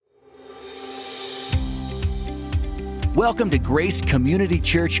Welcome to Grace Community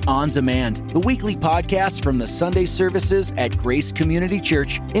Church On Demand, the weekly podcast from the Sunday services at Grace Community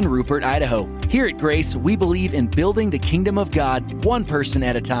Church in Rupert, Idaho. Here at Grace, we believe in building the kingdom of God one person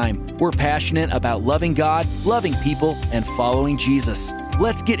at a time. We're passionate about loving God, loving people, and following Jesus.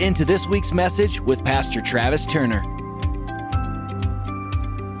 Let's get into this week's message with Pastor Travis Turner.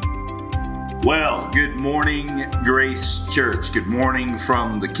 Well, good morning, Grace Church. Good morning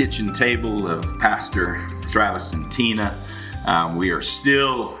from the kitchen table of Pastor Travis and Tina. We are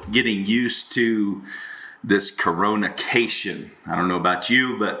still getting used to this coronacation. I don't know about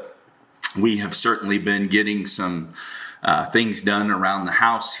you, but we have certainly been getting some things done around the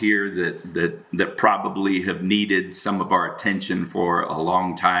house here that probably have needed some of our attention for a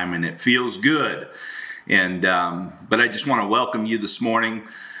long time, and it feels good. But I just want to welcome you this morning.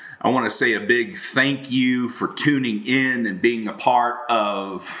 I want to say a big thank you for tuning in and being a part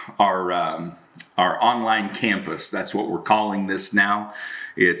of our online campus. That's what we're calling this now.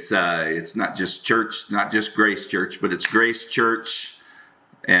 It's not just church, not just Grace Church, but it's Grace Church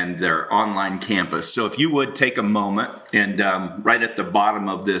and their online campus. So if you would take a moment and right at the bottom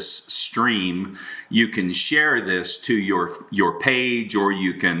of this stream, you can share this to your page, or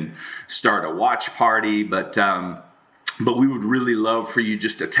you can start a watch party. But we would really love for you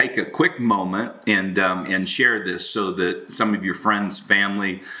just to take a quick moment and share this so that some of your friends,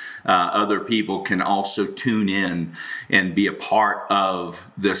 family, other people can also tune in and be a part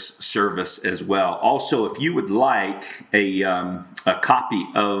of this service as well. Also, if you would like a copy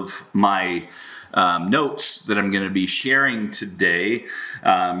of my notes that I'm going to be sharing today,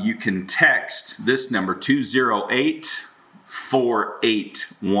 you can text this number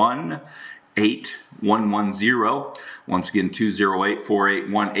 208-481-8110. Once again,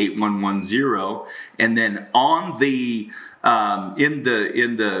 208-481-8110. And then on the in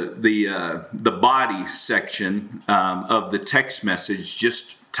the body section of the text message,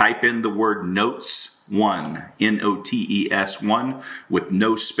 just type in the word notes 1, NOTES 1, with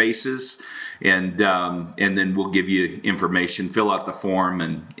no spaces, and then we'll give you information. Fill out the form,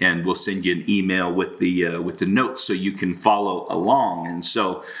 and we'll send you an email with the notes so you can follow along. And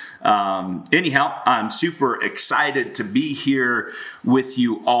so anyhow, I'm super excited to be here with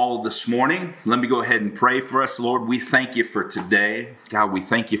you all this morning. Let me go ahead and pray for us. Lord, we thank you for today. God, we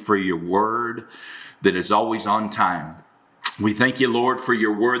thank you for your word that is always on time. We thank you, Lord, for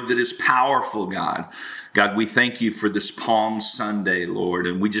your word that is powerful, God. God, we thank you for this Palm Sunday, Lord,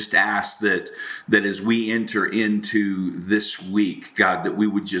 and we just ask that as we enter into this week, God, that we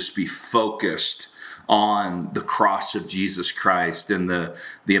would just be focused on the cross of Jesus Christ and the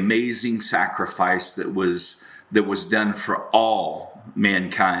amazing sacrifice that was done for all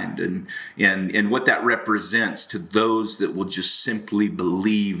mankind, and what that represents to those that will just simply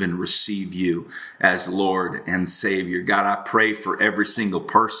believe and receive you as Lord and Savior. God, I pray for every single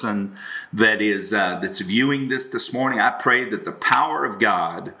person that's viewing this morning. I pray that the power of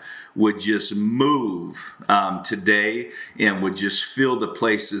God would just move today and would just fill the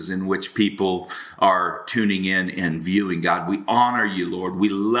places in which people are tuning in and viewing. God, we honor you, Lord. We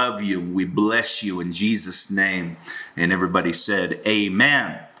love you. We bless you in Jesus' name. And everybody said,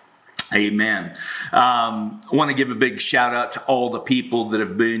 amen. Amen. I want to give a big shout out to all the people that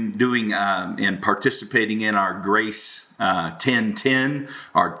have been doing and participating in our Grace 10:10,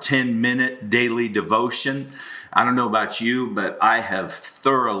 our 10-minute daily devotion. I don't know about you, but I have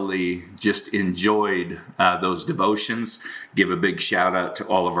thoroughly just enjoyed those devotions. Give a big shout out to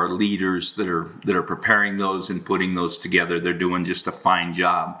all of our leaders that are preparing those and putting those together. They're doing just a fine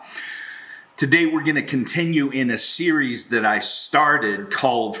job. Today we're going to continue in a series that I started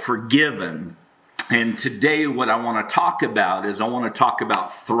called Forgiven. And today what I want to talk about is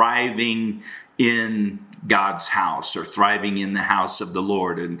thriving in God's house, or thriving in the house of the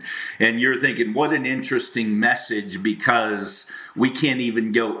Lord. And you're thinking, what an interesting message, because we can't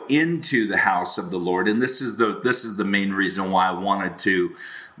even go into the house of the Lord. And this is the main reason why I wanted to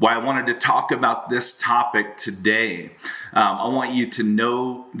talk about this topic today. I want you to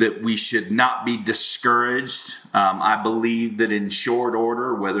know that we should not be discouraged. I believe that in short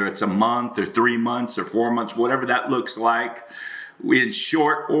order, whether it's a month or 3 months or 4 months, whatever that looks like, in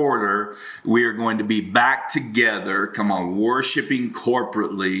short order, we are going to be back together, worshiping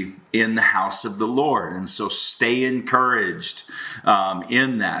corporately in the house of the Lord. And so stay encouraged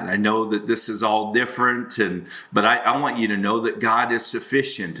in that. I know that this is all different, but I want you to know that God is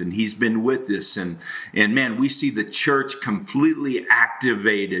sufficient and He's been with us. And man, we see the church completely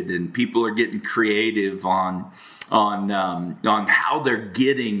activated, and people are getting creative on how they're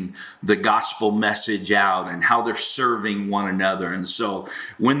getting the gospel message out and how they're serving one another. And so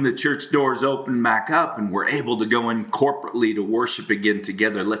when the church doors open back up and we're able to go in corporately to worship again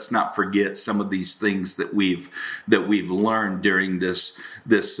together, let's not forget some of these things that we've learned during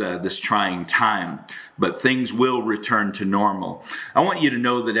this trying time. But things will return to normal. I want you to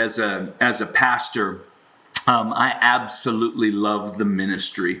know that as a pastor, I absolutely love the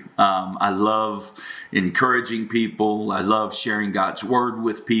ministry. I love encouraging people. I love sharing God's word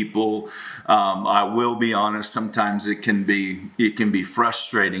with people. I will be honest, sometimes it can be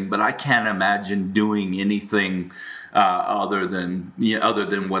frustrating, but I can't imagine doing anything other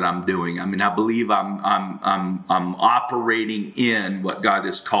than what I'm doing. I mean, I believe I'm operating in what God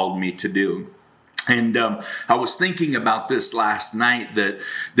has called me to do. And I was thinking about this last night, that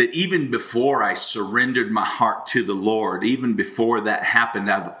even before I surrendered my heart to the Lord, even before that happened,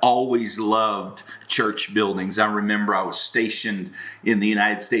 I've always loved church buildings. I remember I was stationed in the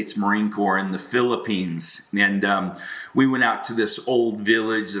United States Marine Corps in the Philippines, and we went out to this old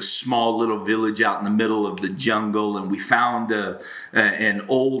village, a small little village out in the middle of the jungle, and we found an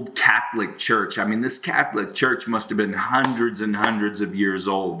old Catholic church. I mean, this Catholic church must have been hundreds and hundreds of years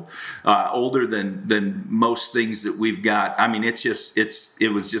old, older than most things that we've got. I mean,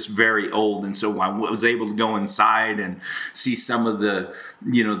 it was just very old. And so I was able to go inside and see some of the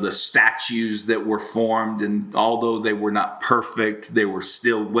statues that were formed. And although they were not perfect, they were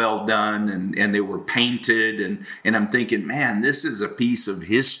still well done, and they were painted. And I'm thinking, man, this is a piece of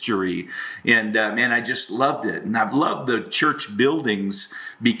history. And man, I just loved it. And I've loved the church buildings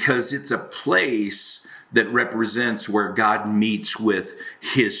because it's a place that represents where God meets with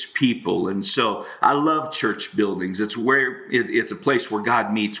His people. And so I love church buildings. It's a place where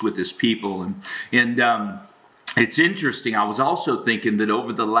God meets with His people. And it's interesting. I was also thinking that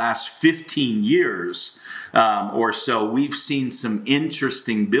over the last 15 years or so, we've seen some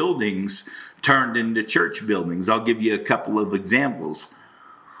interesting buildings turned into church buildings. I'll give you a couple of examples.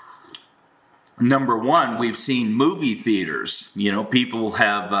 Number one, we've seen movie theaters. People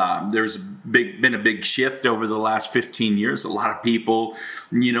have, there's been a big shift over the last 15 years. A lot of people,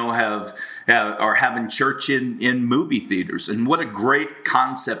 are having church in movie theaters. And what a great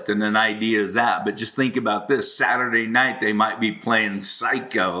concept and an idea is that. But just think about this. Saturday night, they might be playing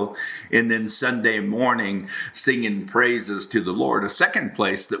Psycho, and then Sunday morning singing praises to the Lord. A second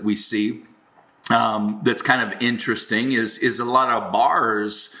place that we see that's kind of interesting is a lot of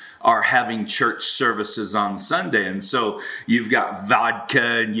bars are having church services on Sunday. And so you've got vodka,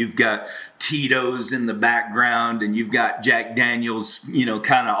 and you've got Tito's in the background, and you've got Jack Daniels,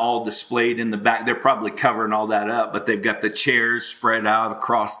 kind of all displayed in the back. They're probably covering all that up, but they've got the chairs spread out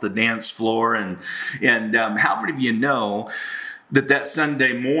across the dance floor. And how many of you know that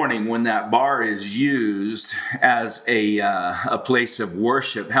Sunday morning, when that bar is used as a place of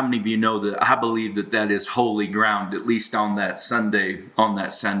worship, how many of you know that I believe that is holy ground, at least on that Sunday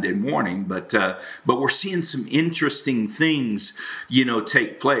morning? But we're seeing some interesting things,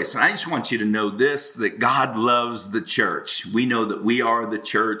 take place. And I just want you to know this, that God loves the church. We know that we are the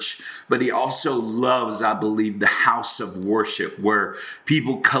church, but He also loves, I believe, the house of worship, where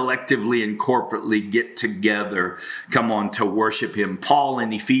people collectively and corporately get together, to worship Him. Paul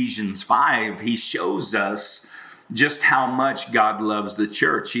in Ephesians 5, he shows us just how much God loves the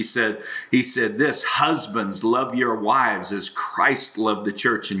church. He said this: husbands, love your wives as Christ loved the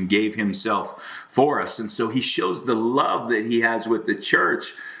church and gave Himself for us. And so He shows the love that He has with the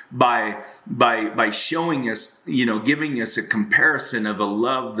church by showing us, giving us a comparison of a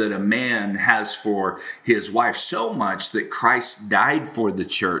love that a man has for his wife, so much that Christ died for the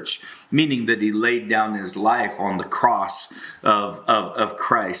church, meaning that He laid down His life on the cross of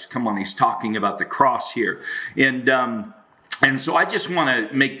Christ. Come on, he's talking about the cross here. And so I just want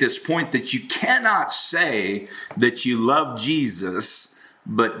to make this point that you cannot say that you love Jesus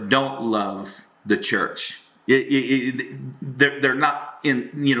but don't love the church. They're not in,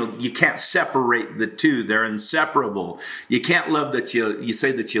 you can't separate the two. They're inseparable. You can't love that you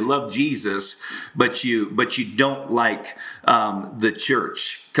say that you love Jesus, but you don't like the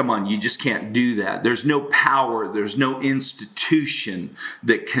church. Come on, you just can't do that. There's no power, there's no institution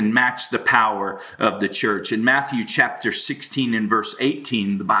that can match the power of the church. In Matthew chapter 16 and verse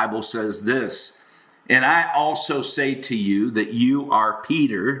 18, the Bible says this: "And I also say to you that you are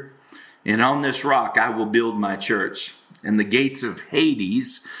Peter, and on this rock I will build my church, and the gates of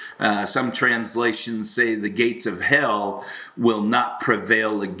Hades, some translations say the gates of hell, will not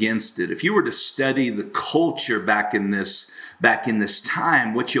prevail against it. If you were to study the culture back in this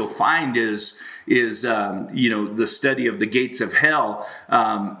time, what you'll find is the study of the gates of hell.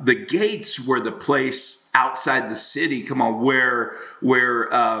 The gates were the place outside the city, where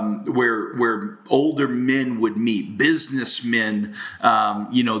older men would meet, businessmen.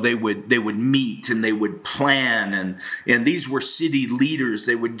 They would meet and they would plan, and these were city leaders.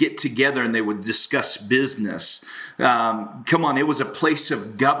 They would get together and they would discuss business. It was a place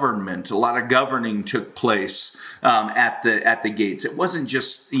of government. A lot of governing took place at the gates. It wasn't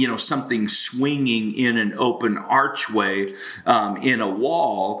just something swinging in an open archway in a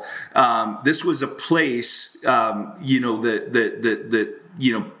wall. This was a place that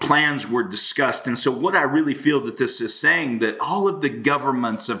plans were discussed. And so what I really feel that this is saying, that all of the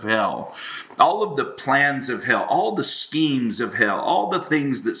governments of hell, all of the plans of hell, all the schemes of hell, all the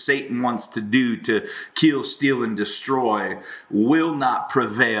things that Satan wants to do to kill, steal, and destroy will not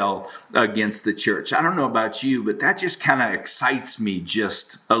prevail against the church. I don't know about you, but that just kind of excites me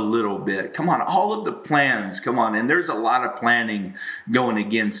just a little bit. All of the plans, and there's a lot of planning going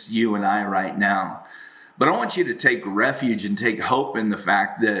against you and I right now. But I want you to take refuge and take hope in the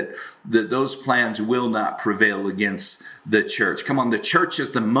fact that those plans will not prevail against the church. The church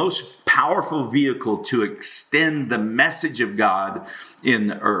is the most powerful vehicle to extend the message of God in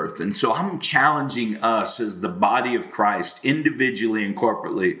the earth. And so I'm challenging us as the body of Christ, individually and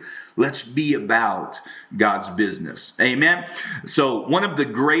corporately, let's be about God's business. Amen. So one of the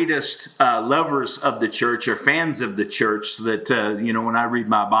greatest lovers of the church, or fans of the church, that when I read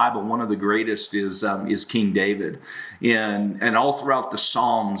my Bible, one of the greatest is King David, and all throughout the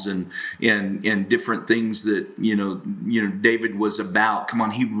Psalms and different things that David was about.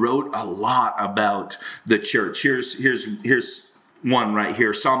 He wrote a lot about the church. Here's one right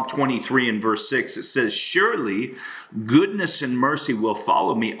here, Psalm 23 and verse 6. It says, "Surely goodness and mercy will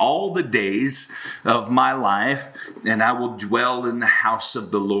follow me all the days of my life, and I will dwell in the house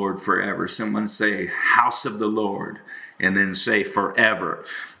of the Lord forever." Someone say, house of the Lord, and then say forever.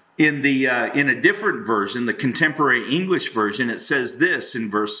 In a different version, the contemporary English version, it says this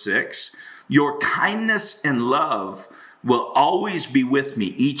in verse 6, "Your kindness and love will always be with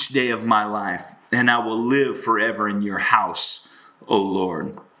me each day of my life, and I will live forever in your house, O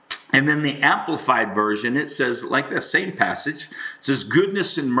Lord." And then the Amplified version, it says like the same passage, it says,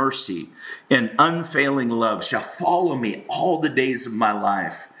 "Goodness and mercy and unfailing love shall follow me all the days of my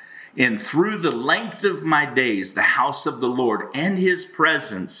life. And through the length of my days, the house of the Lord and his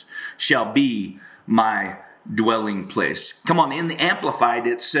presence shall be my dwelling place." In the Amplified,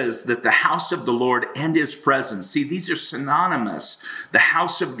 it says that the house of the Lord and his presence. See, these are synonymous. The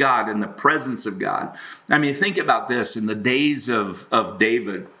house of God and the presence of God. Think about this. In the days of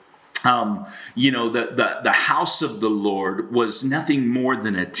David, the house of the Lord was nothing more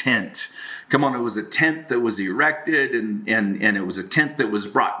than a tent. It was a tent that was erected, and it was a tent that was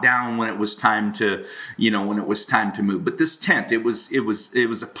brought down when it was time to move. But this tent, it was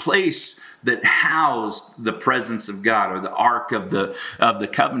a place that housed the presence of God, or the Ark of the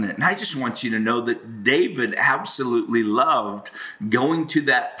Covenant. And I just want you to know that David absolutely loved going to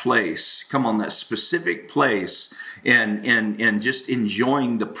that place. That specific place, and just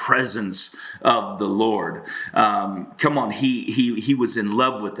enjoying the presence of the Lord. He was in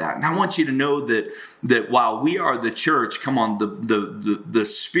love with that. And I want you to know that while we are the church, the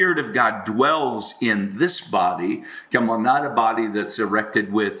Spirit of God dwells in this body. Not a body that's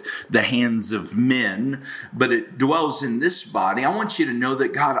erected with the hands of men, but it dwells in this body. I want you to know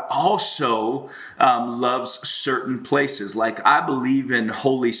that God also loves certain places. Like, I believe in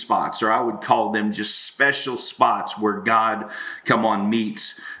holy spots, or I would call them just special spots where God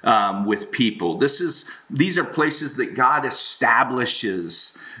meets with people. These are places that God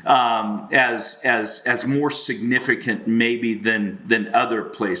establishes as more significant maybe than other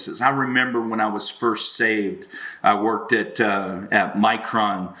places. I remember when I was first saved, I worked at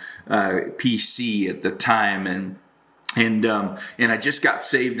Micron PC at the time, and I just got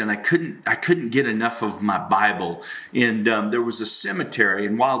saved, and I couldn't get enough of my Bible. And there was a cemetery,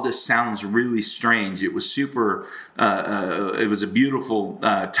 and while this sounds really strange, it was it was a beautiful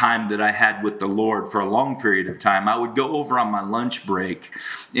time that I had with the Lord for a long period of time. I would go over on my lunch break,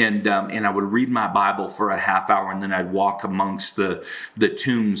 and I would read my Bible for a half hour, and then I'd walk amongst the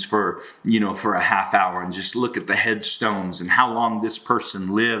tombs for a half hour and just look at the headstones and how long this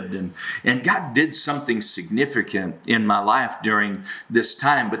person lived. And God did something significant in in my life during this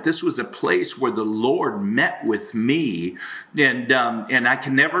time, but this was a place where the Lord met with me, and I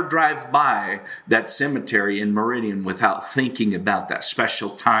can never drive by that cemetery in Meridian without thinking about that special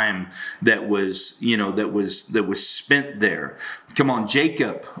time that was spent there. Come on,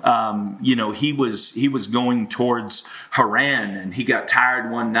 Jacob, he was going towards Haran, and he got tired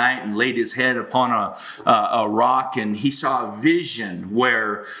one night and laid his head upon a rock, and he saw a vision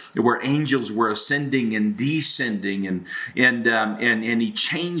where angels were ascending and descending, and he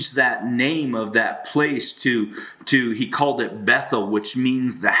changed that name of that place to he called it Bethel, which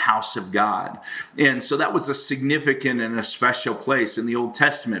means the house of God. And so that was a significant and a special place. In the Old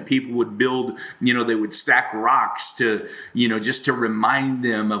Testament, people would build, they would stack rocks to, just to remind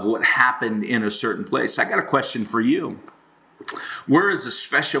them of what happened in a certain place. I got a question for you. Where is a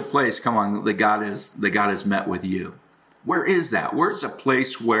special place, come on, that God has met with you? Where is that? Where's a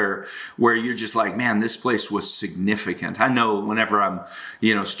place where you're just like, man, this place was significant? I know whenever I'm,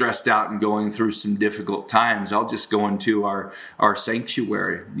 stressed out and going through some difficult times, I'll just go into our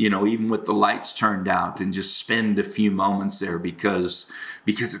sanctuary, even with the lights turned out, and just spend a few moments there because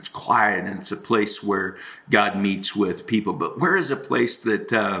it's quiet and it's a place where God meets with people. But where is a place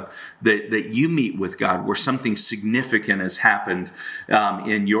that you meet with God, where something significant has happened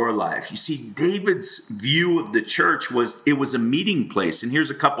in your life? You see, David's view of the church was a meeting place. And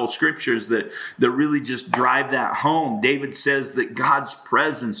here's a couple of scriptures that really just drive that home. David says that God's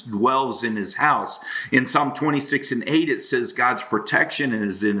presence dwells in his house. In Psalm 26:8, it says God's protection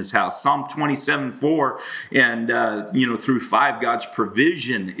is in his house. Psalm 27:4 and through 5, God's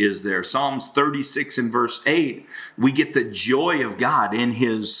provision is there. Psalms 36 and verse 8, we get the joy of God in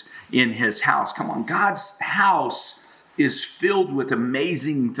his house. Come on, God's house is filled with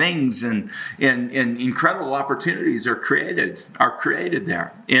amazing things, and incredible opportunities are created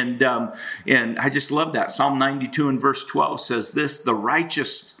there. And I just love that. Psalm 92 and verse 12 says this: the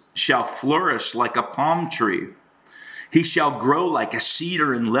righteous shall flourish like a palm tree. He shall grow like a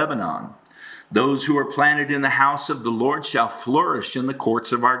cedar in Lebanon. Those who are planted in the house of the Lord shall flourish in the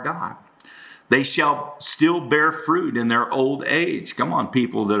courts of our God. They shall still bear fruit in their old age. Come on,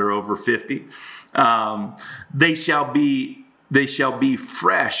 people that are over 50. They shall be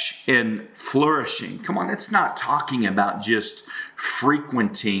fresh and flourishing. Come on, it's not talking about just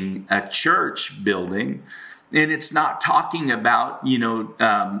frequenting a church building. And it's not talking about,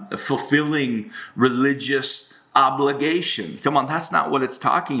 fulfilling religious obligation. Come on, that's not what it's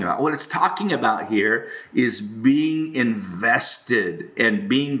talking about. What it's talking about here is being invested and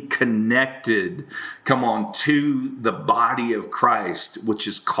being connected, come on, to the body of Christ, which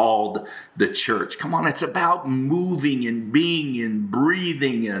is called the church. Come on, it's about moving and being and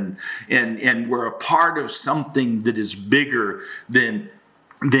breathing, and we're a part of something that is bigger than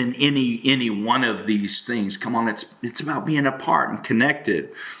any one of these things. Come on, it's about being a part and connected.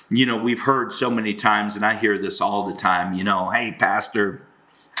 We've heard so many times, and I hear this all the time, hey, pastor,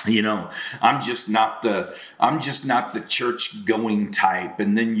 I'm just not the church going type.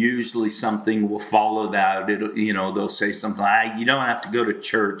 And then usually something will follow that. They'll say something like, you don't have to go to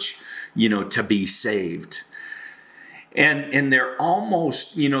church, to be saved. And they're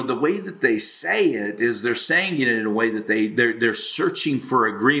almost, the way that they say it is they're saying it in a way that they're searching for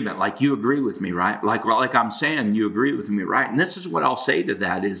agreement. Like, you agree with me, right? Like I'm saying, you agree with me, right? And this is what I'll say to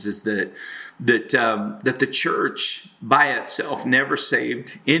that is that the church by itself never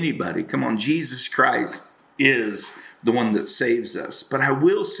saved anybody. Come on, Jesus Christ is the one that saves us. But I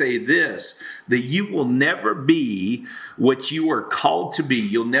will say this, that you will never be what you are called to be.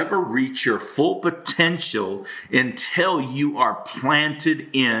 You'll never reach your full potential until you are planted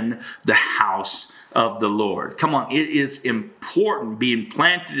in the house of the Lord. Come on, it is important. Being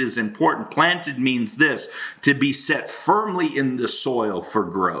planted is important. Planted means this: to be set firmly in the soil for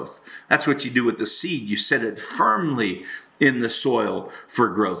growth. That's what you do with the seed. You set it firmly in the soil for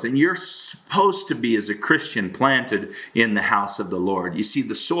growth. And you're supposed to be, as a Christian, planted in the house of the Lord. You see,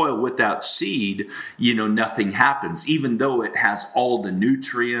 the soil without seed, nothing happens, even though it has all the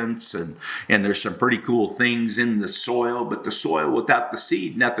nutrients and there's some pretty cool things in the soil. But the soil without the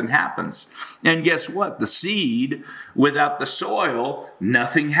seed, nothing happens. And guess what? The seed without the soil,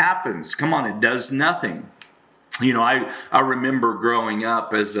 nothing happens. Come on, it does nothing. I remember growing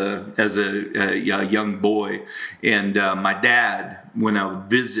up as a young boy, and my dad, when I would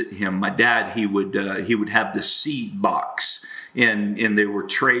visit him, he would have the seed box, and there were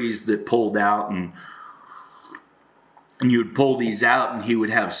trays that pulled out, and you would pull these out, and he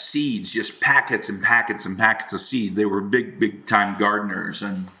would have seeds, just packets and packets and packets of seeds. They were big time gardeners,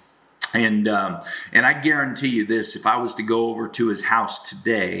 And I guarantee you this, if I was to go over to his house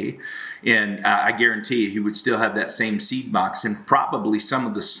today, and I guarantee you he would still have that same seed box and probably some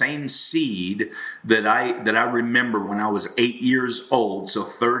of the same seed that I remember when I was 8 years old. So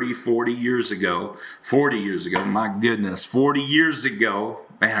 40 years ago, my goodness, 40 years ago.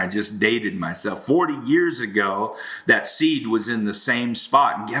 Man, I just dated myself. 40 years ago, that seed was in the same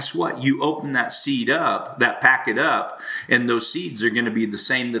spot. And guess what? You open that seed up, that packet up, and those seeds are going to be the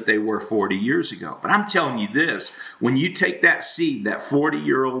same that they were 40 years ago. But I'm telling you this, when you take that seed, that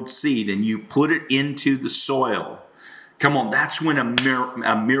 40-year-old seed, and you put it into the soil, come on, that's when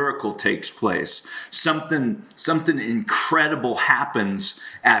a miracle takes place. Something incredible happens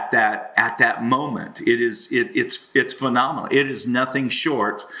at that moment. It's phenomenal. It is nothing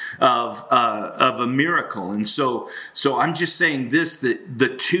short of a miracle. And so I'm just saying this, that the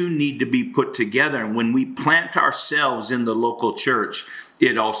two need to be put together. And when we plant ourselves in the local church,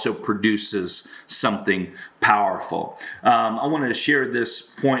 it also produces something powerful. I want to share this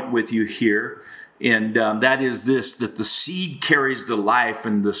point with you here. And that is this, that the seed carries the life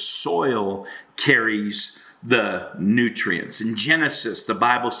and the soil carries the nutrients. In Genesis, the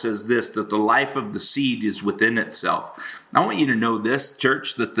Bible says this, that the life of the seed is within itself. I want you to know this,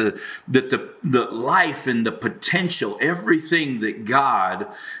 church, that the life and the potential, everything that God,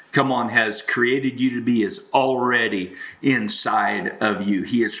 has created you to be is already inside of you.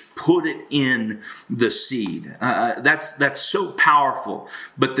 He has put it in the seed. That's so powerful.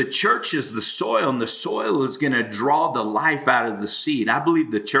 But the church is the soil, and the soil is going to draw the life out of the seed. I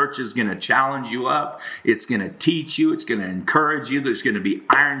believe the church is going to challenge you up. It's going to teach you. It's going to encourage you. There's going to be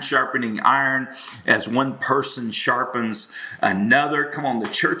iron sharpening iron as one person sharpens another. Come on, the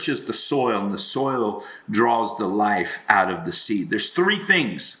church is the soil, and the soil draws the life out of the seed. There's three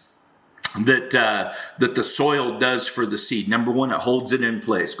things that the soil does for the seed. Number one, it holds it in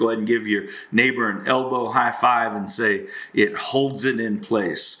place. Go ahead and give your neighbor an elbow high five and say, it holds it in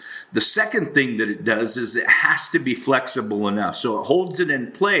place. The second thing that it does is it has to be flexible enough. So it holds it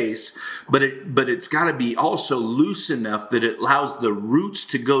in place, but it's got to be also loose enough that it allows the roots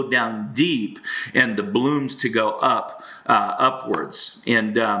to go down deep and the blooms to go upwards.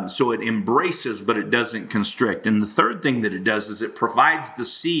 And so it embraces, but it doesn't constrict. And the third thing that it does is it provides the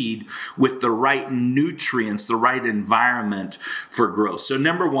seed with the right nutrients, the right environment for growth. So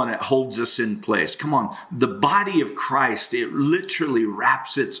number one, it holds us in place. Come on, the body of Christ, it literally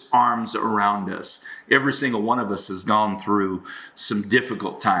wraps its arms around us. Every single one of us has gone through some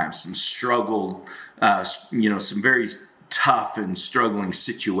difficult times, some struggled, some very tough and struggling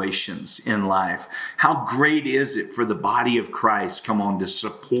situations in life. How great is it for the body of Christ, to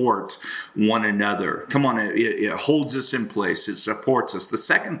support one another? It holds us in place. It supports us. The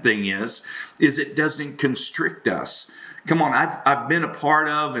second thing is it doesn't constrict us. I've been a part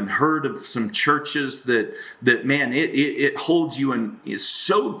of and heard of some churches that man, it holds you and is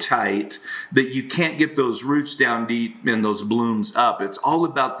so tight that you can't get those roots down deep and those blooms up. It's all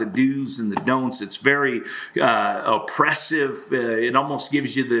about the do's and the don'ts. It's very oppressive. It almost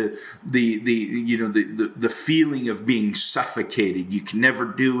gives you the feeling of being suffocated. You can never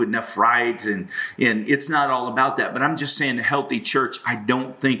do enough right, and it's not all about that. But I'm just saying, a healthy church, I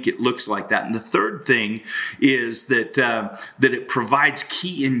don't think it looks like that. And the third thing is that it provides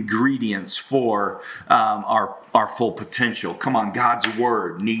key ingredients for our full potential. God's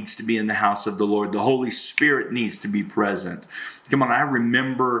word needs to be in the house of the Lord. The Holy Spirit needs to be present. I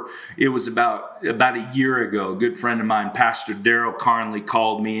remember it was about a year ago, a good friend of mine, Pastor Daryl Carnley,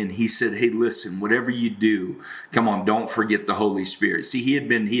 called me and he said, hey, listen, whatever you do, don't forget the Holy Spirit. See, he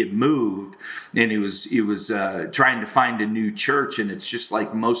had moved and he was trying to find a new church, and it's just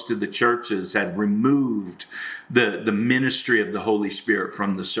like most of the churches had removed the ministry of the Holy Spirit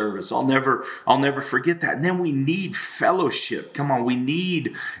from the service. I'll never forget that. And then we need fellowship. We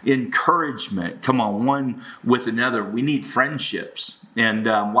need encouragement. One with another. We need friendships. And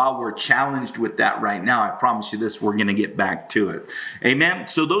while we're challenged with that right now, I promise you this, we're going to get back to it. Amen.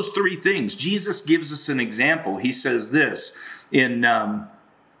 So those three things, Jesus gives us an example. He says this in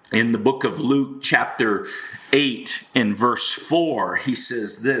the book of Luke, chapter 8 and verse 4, he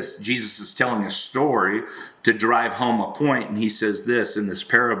says this. Jesus is telling a story to drive home a point, and he says this in this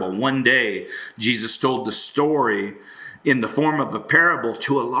parable. One day, Jesus told the story in the form of a parable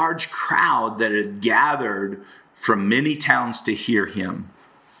to a large crowd that had gathered from many towns to hear him.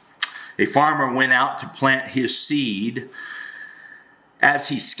 A farmer went out to plant his seed. As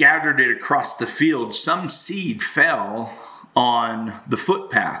he scattered it across the field, some seed fell on the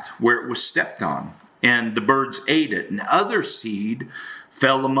footpath where it was stepped on, and the birds ate it. And other seed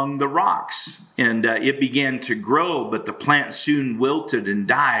fell among the rocks, and it began to grow, but the plant soon wilted and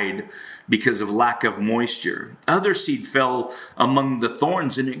died because of lack of moisture. Other seed fell among the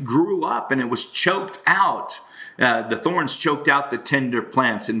thorns, and it grew up, and it was choked out. The thorns choked out the tender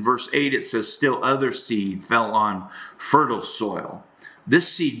plants. In verse 8, it says, still other seed fell on fertile soil. This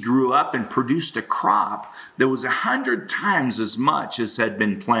seed grew up and produced a crop that was 100 times as much as had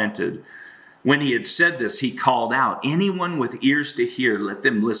been planted. When he had said this, he called out, anyone with ears to hear, let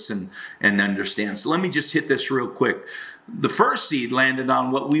them listen and understand. So let me just hit this real quick. The first seed landed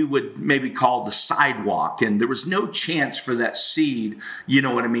on what we would maybe call the sidewalk, and there was no chance for that seed,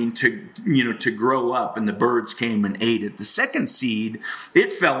 to grow up, and the birds came and ate it. The second seed,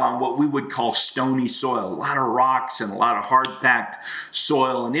 it fell on what we would call stony soil, a lot of rocks and a lot of hard-packed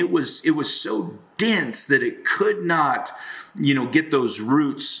soil, and it was so dense that it could not get those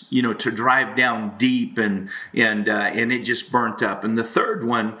roots, to drive down deep, and it just burnt up. And the third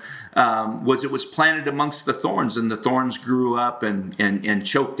one it was planted amongst the thorns, and the thorns grew up and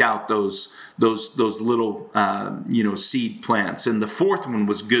choked out those little seed plants. And the fourth one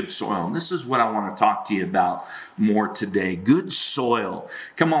was good soil. And this is what I want to talk to you about more today. Good soil.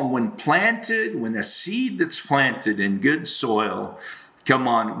 Come on, when a seed that's planted in good soil, come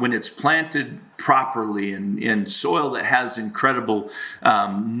on, when it's planted properly in soil that has incredible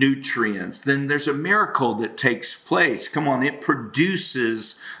nutrients, then there's a miracle that takes place. Come on, it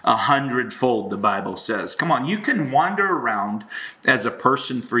produces 100-fold, the Bible says. Come on, you can wander around as a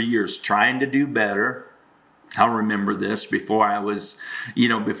person for years trying to do better. I remember this before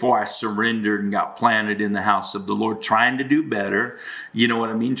I surrendered and got planted in the house of the Lord, trying to do better,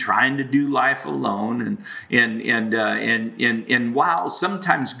 trying to do life alone. And while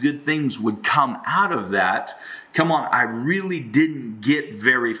sometimes good things would come out of that, come on, I really didn't get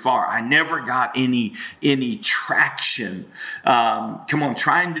very far. I never got any traction. Come on,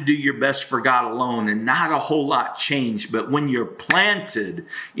 trying to do your best for God alone, and not a whole lot changed. But when you're planted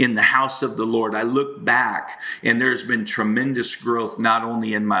in the house of the Lord, I look back, and there's been tremendous growth, not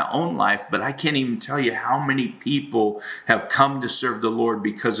only in my own life, but I can't even tell you how many people have come to serve the Lord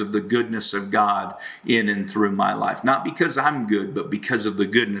because of the goodness of God in and through my life. Not because I'm good, but because of the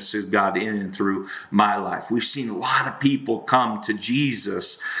goodness of God in and through my life. We've seen a lot of people come to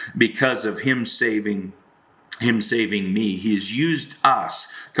Jesus because of Him saving me. He has used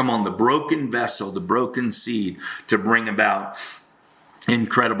us, come on, the broken vessel, the broken seed, to bring about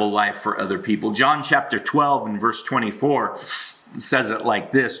incredible life for other people. John chapter 12 and verse 24 says it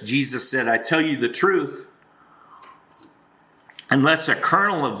like this. Jesus said, I tell you the truth, unless a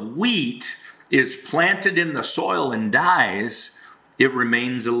kernel of wheat is planted in the soil and dies, it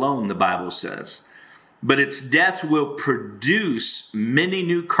remains alone, the Bible says. But its death will produce many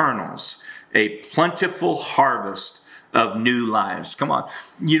new kernels, a plentiful harvest of new lives. Come on.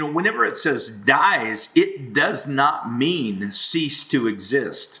 Whenever it says dies, it does not mean cease to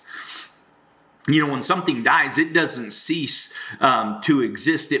exist. When something dies, it doesn't cease to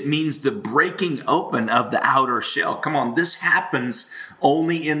exist. It means the breaking open of the outer shell. Come on, this happens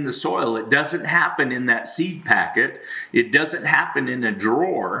only in the soil. It doesn't happen in that seed packet. It doesn't happen in a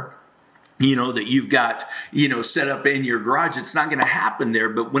drawer, that you've got, set up in your garage. It's not going to happen there.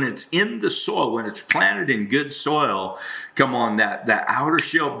 But when it's in the soil, when it's planted in good soil, come on, that outer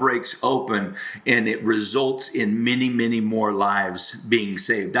shell breaks open, and it results in many, many more lives being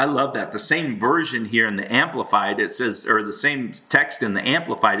saved. I love that. The same version here in the Amplified, it says, or the same text in the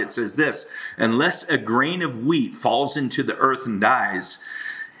Amplified, it says this: unless a grain of wheat falls into the earth and dies,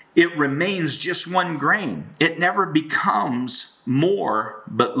 it remains just one grain. It never becomes more,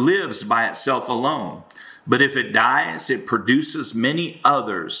 but lives by itself alone. But if it dies, it produces many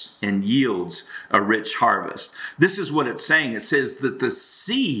others and yields a rich harvest. This is what it's saying. It says that the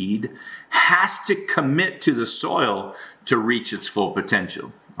seed has to commit to the soil to reach its full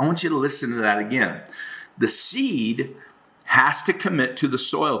potential. I want you to listen to that again. The seed has to commit to the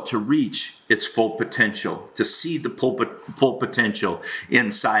soil to reach its full potential, to see the full potential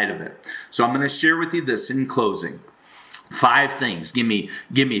inside of it. So I'm going to share with you this in closing. 5 things. Give me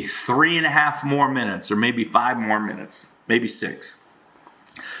 3.5 more minutes, or maybe 5 more minutes, maybe 6.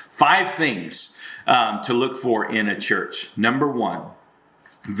 5 things to look for in a church. Number 1,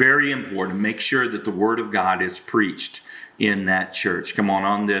 very important, make sure that the Word of God is preached in that church. Come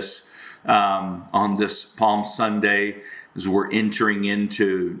on this Palm Sunday, as we're entering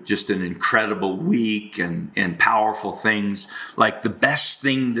into just an incredible week and powerful things, like the best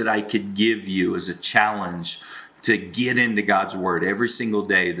thing that I could give you as a challenge to get into God's Word every single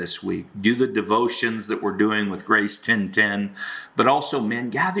day this week. Do the devotions that we're doing with Grace 10:10, but also, man,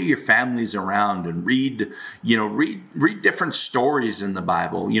 gather your families around and read different stories in the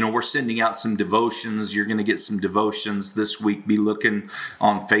Bible. We're sending out some devotions. You're going to get some devotions this week. Be looking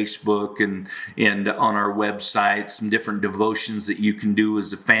on Facebook and on our website, some different devotions that you can do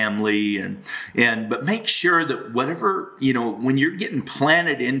as a family. But make sure that whatever, when you're getting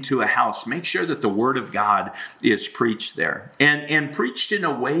planted into a house, make sure that the Word of God is preached there and preached in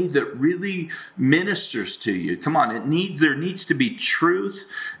a way that really ministers to you. Come on, there needs to be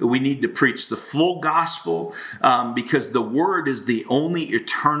truth. We need to preach the full gospel because the Word is the only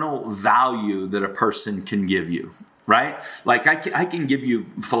eternal value that a person can give you. Right? Like I can give you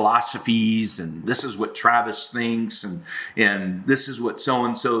philosophies and this is what Travis thinks and this is what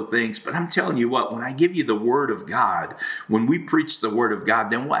so-and-so thinks. But I'm telling you what, when I give you the Word of God, when we preach the Word of God,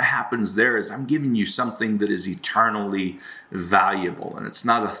 then what happens there is I'm giving you something that is eternally valuable. And it's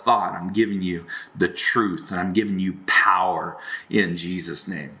not a thought. I'm giving you the truth and I'm giving you power in Jesus'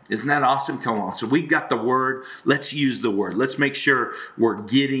 name. Isn't that awesome? Come on. So we've got the Word. Let's use the Word. Let's make sure we're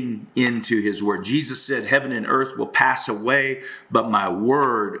getting into His Word. Jesus said, heaven and earth will pass away, but my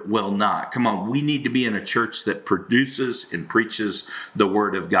word will not. Come on, we need to be in a church that produces and preaches the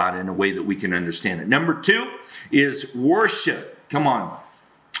Word of God in a way that we can understand it. Number 2 is worship. Come on.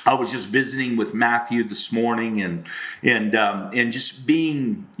 I was just visiting with Matthew this morning and just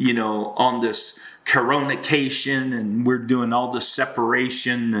being, on this coronation and we're doing all the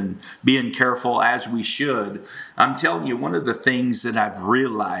separation and being careful as we should. I'm telling you, one of the things that I've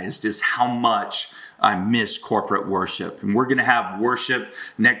realized is how much I miss corporate worship. And we're going to have worship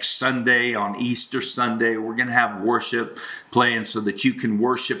next Sunday on Easter Sunday. We're going to have worship playing so that you can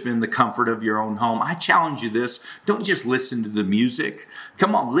worship in the comfort of your own home. I challenge you this. Don't just listen to the music.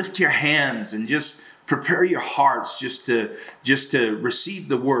 Come on, lift your hands and just prepare your hearts just to receive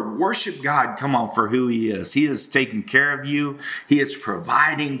the Word. Worship God, come on, for who He is. He is taking care of you. He is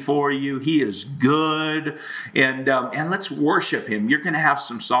providing for you. He is good. And let's worship Him. You're going to have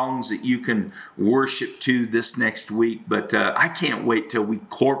some songs that you can worship to this next week. But I can't wait till we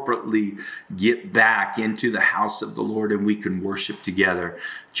corporately get back into the house of the Lord and we can worship together.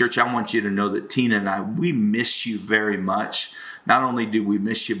 Church, I want you to know that Tina and I, we miss you very much. Not only do we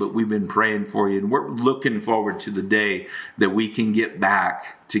miss you, but we've been praying for you. And we're looking forward to the day that we can get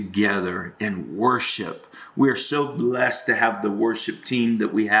back together and worship. We are so blessed to have the worship team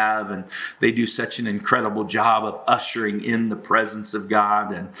that we have, and they do such an incredible job of ushering in the presence of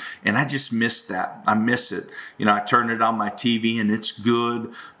God. And I just miss that. I miss it. I turn it on my TV and it's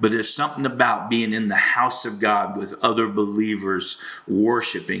good, but there's something about being in the house of God with other believers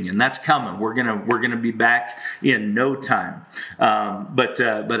worshiping, and that's coming. We're gonna be back in no time. But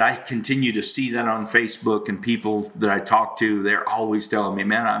I continue to see that on Facebook, and people that I talk to, they're always telling me,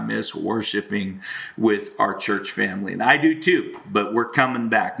 man, I miss worshiping with our church family. And I do too, but we're coming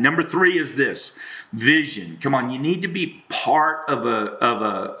back. Number 3 is this: vision. Come on, you need to be part of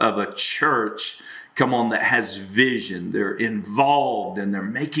a church, come on, that has vision. They're involved and they're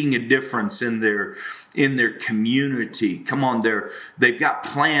making a difference in their community. Come on, they've got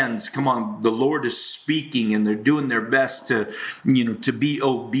plans. Come on, the Lord is speaking and they're doing their best to be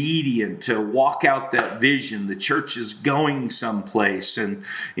obedient, to walk out that vision. The church is going someplace and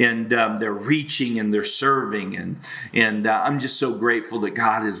they're reaching and they're serving. And I'm just so grateful that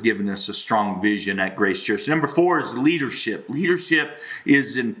God has given us a strong vision at Grace Church. Number 4 is leadership. Leadership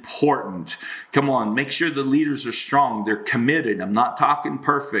is important. Come on, make sure the leaders are strong. They're committed. I'm not talking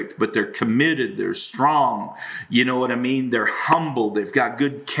perfect, but they're committed. They're strong. You know what I mean? They're humble. They've got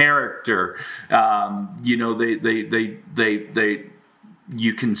good character.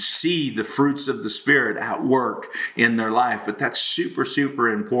 You can see the fruits of the Spirit at work in their life, but that's super, super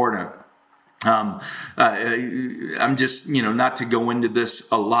important. I'm just, not to go into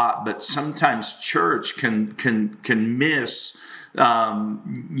this a lot, but sometimes church can miss,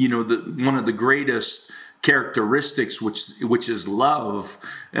 one of the greatest characteristics, which is love.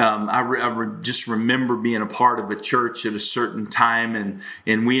 I just remember being a part of a church at a certain time,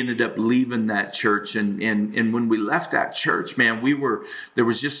 and we ended up leaving that church. And when we left that church, man, there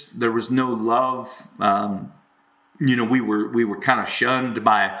was no love. We were kind of shunned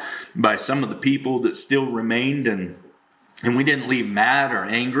by some of the people that still remained, and And we didn't leave mad or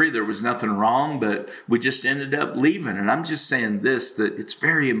angry. There was nothing wrong, but we just ended up leaving. And I'm just saying this, that it's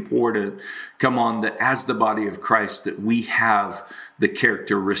very important, come on, that as the body of Christ, that we have the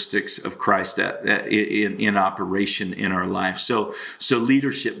characteristics of Christ in operation in our life. So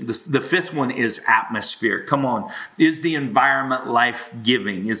leadership. The fifth one is atmosphere. Come on. Is the environment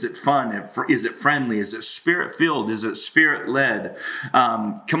life-giving? Is it fun? Is it friendly? Is it spirit-filled? Is it spirit-led?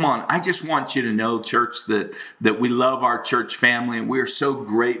 Come on. I just want you to know, church, that we love our church family, and we're so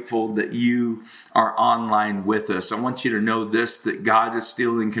grateful that you are online with us. I want you to know this, that God is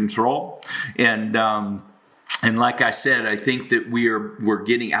still in control. And like I said, I think that we're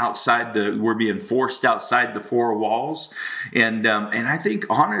getting we're being forced outside the four walls. And I think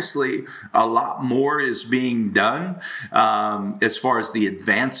honestly, a lot more is being done, as far as the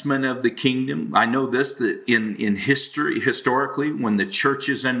advancement of the kingdom. I know this, that in historically, when the church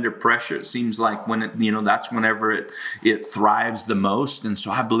is under pressure, it seems like that's whenever it thrives the most. And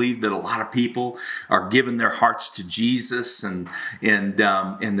so I believe that a lot of people are giving their hearts to Jesus and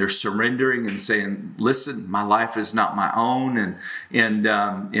they're surrendering and saying, listen, my life is not my own,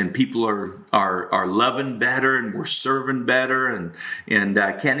 and people are loving better, and we're serving better, and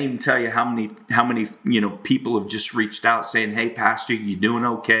I can't even tell you how many people have just reached out saying, hey, Pastor, you doing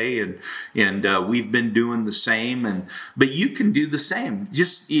okay? And we've been doing the same, but you can do the same.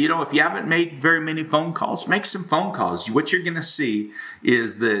 Just if you haven't made very many phone calls, make some phone calls. What you're going to see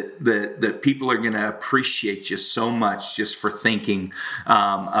is that people are going to appreciate you so much just for thinking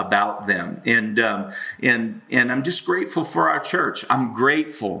about them, and I'm just grateful for our church. I'm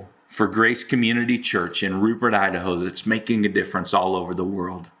grateful for Grace Community Church in Rupert, Idaho, that's making a difference all over the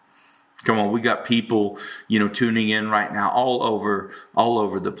world. Come on, we got people, tuning in right now all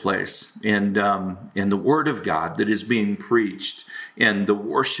over the place, and the Word of God that is being preached, and the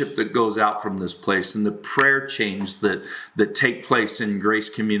worship that goes out from this place, and the prayer chains that take place in Grace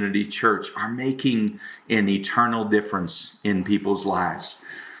Community Church are making an eternal difference in people's lives.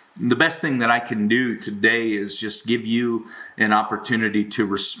 The best thing that I can do today is just give you an opportunity to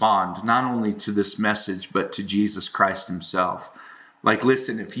respond, not only to this message, but to Jesus Christ himself. Like,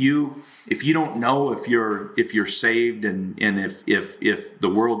 listen, if you don't know if you're saved, and if the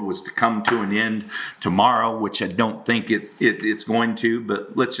world was to come to an end tomorrow, which I don't think it's going to,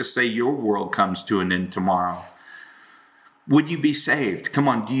 but let's just say your world comes to an end tomorrow. Would you be saved? Come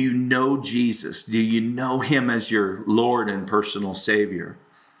on, do you know Jesus? Do you know him as your Lord and personal Savior?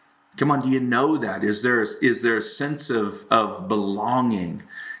 Come on, do you know that? Is there a sense of belonging?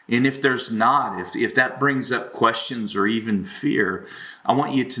 And if there's not, if that brings up questions or even fear, I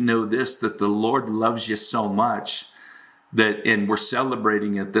want you to know this, that the Lord loves you so much and we're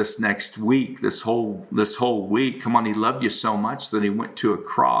celebrating it this next week, this whole week. Come on, he loved you so much that he went to a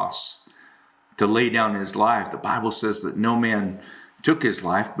cross to lay down his life. The Bible says that no man took his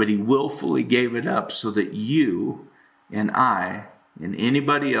life, but he willfully gave it up so that you and I and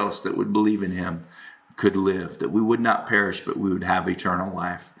anybody else that would believe in him could live, that we would not perish, but we would have eternal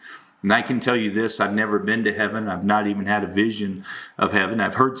life. And I can tell you this, I've never been to heaven. I've not even had a vision of heaven.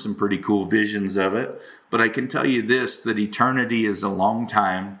 I've heard some pretty cool visions of it, but I can tell you this, that eternity is a long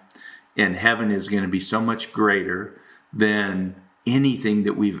time, and heaven is going to be so much greater than anything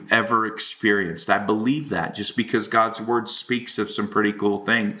that we've ever experienced. I believe that just because God's word speaks of some pretty cool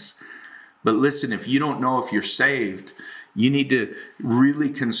things. But listen, if you don't know if you're saved, you need to really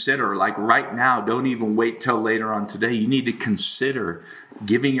consider, like right now, don't even wait till later on today. You need to consider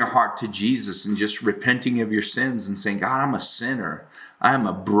giving your heart to Jesus and just repenting of your sins and saying, God, I'm a sinner. I am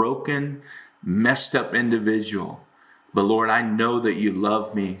a broken, messed up individual. But Lord, I know that you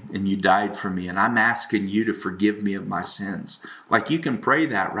love me and you died for me, and I'm asking you to forgive me of my sins. Like, you can pray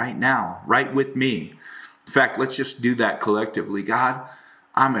that right now, right with me. In fact, let's just do that collectively. God,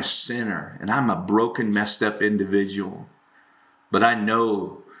 I'm a sinner and I'm a broken, messed up individual. But I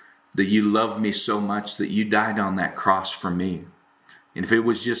know that you love me so much that you died on that cross for me. And if it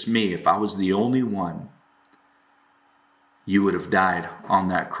was just me, if I was the only one, you would have died on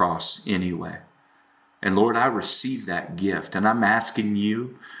that cross anyway. And Lord, I receive that gift, and I'm asking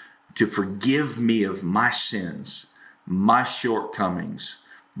you to forgive me of my sins, my shortcomings,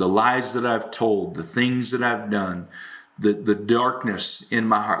 the lies that I've told, the things that I've done, the darkness in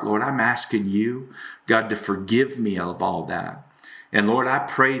my heart. Lord, I'm asking you, God, to forgive me of all that. And Lord, I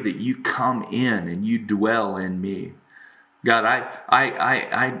pray that you come in and you dwell in me. God,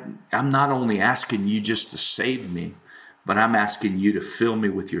 I'm not only asking you just to save me, but I'm asking you to fill me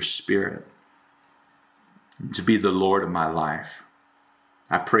with your Spirit, to be the Lord of my life.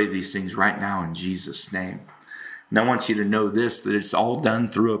 I pray these things right now in Jesus' name. And I want you to know this, that it's all done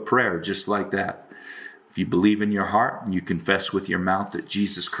through a prayer, just like that. If you believe in your heart and you confess with your mouth that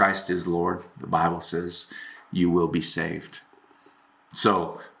Jesus Christ is Lord, the Bible says you will be saved.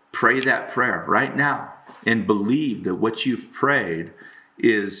 So pray that prayer right now and believe that what you've prayed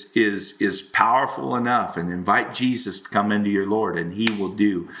is powerful enough, and invite Jesus to come into your Lord, and he will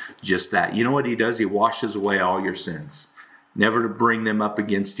do just that. You know what he does? He washes away all your sins, never to bring them up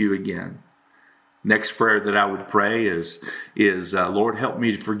against you again. Next prayer that I would pray is Lord, help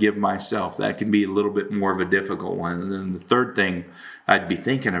me to forgive myself. That can be a little bit more of a difficult one. And then the third thing I'd be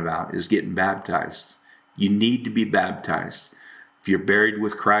thinking about is getting baptized. You need to be baptized. If you're buried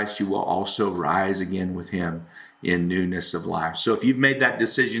with Christ, you will also rise again with him in newness of life. So if you've made that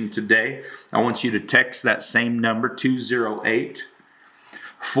decision today, I want you to text that same number,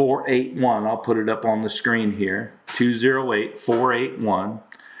 208-481. I'll put it up on the screen here,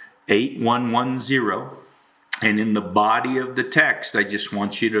 208-481-8110. And in the body of the text, I just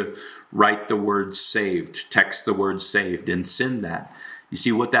want you to write the word saved, text the word saved, and send that. You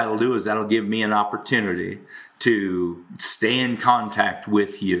see, what that'll do is that'll give me an opportunity to stay in contact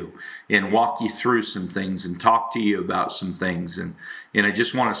with you and walk you through some things and talk to you about some things. And I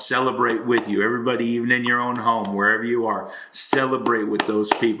just want to celebrate with you. Everybody, even in your own home, wherever you are, celebrate with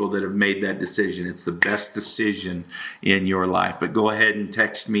those people that have made that decision. It's the best decision in your life. But go ahead and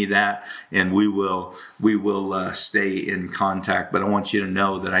text me that, and we will stay in contact. But I want you to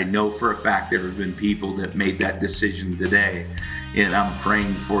know that I know for a fact there have been people that made that decision today. And I'm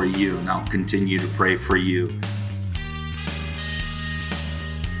praying for you, and I'll continue to pray for you.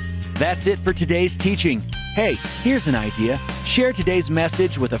 That's it for today's teaching. Hey, here's an idea. Share today's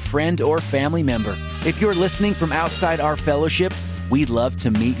message with a friend or family member. If you're listening from outside our fellowship, we'd love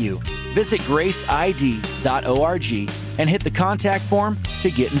to meet you. Visit graceid.org and hit the contact form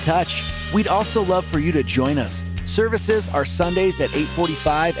to get in touch. We'd also love for you to join us. Services are Sundays at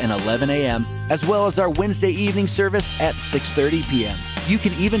 8:45 and 11 a.m., as well as our Wednesday evening service at 6:30 p.m. You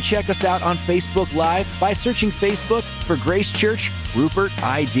can even check us out on Facebook Live by searching Facebook for Grace Church Rupert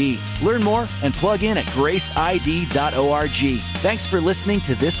ID. Learn more and plug in at graceid.org. Thanks for listening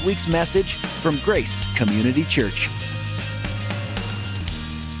to this week's message from Grace Community Church.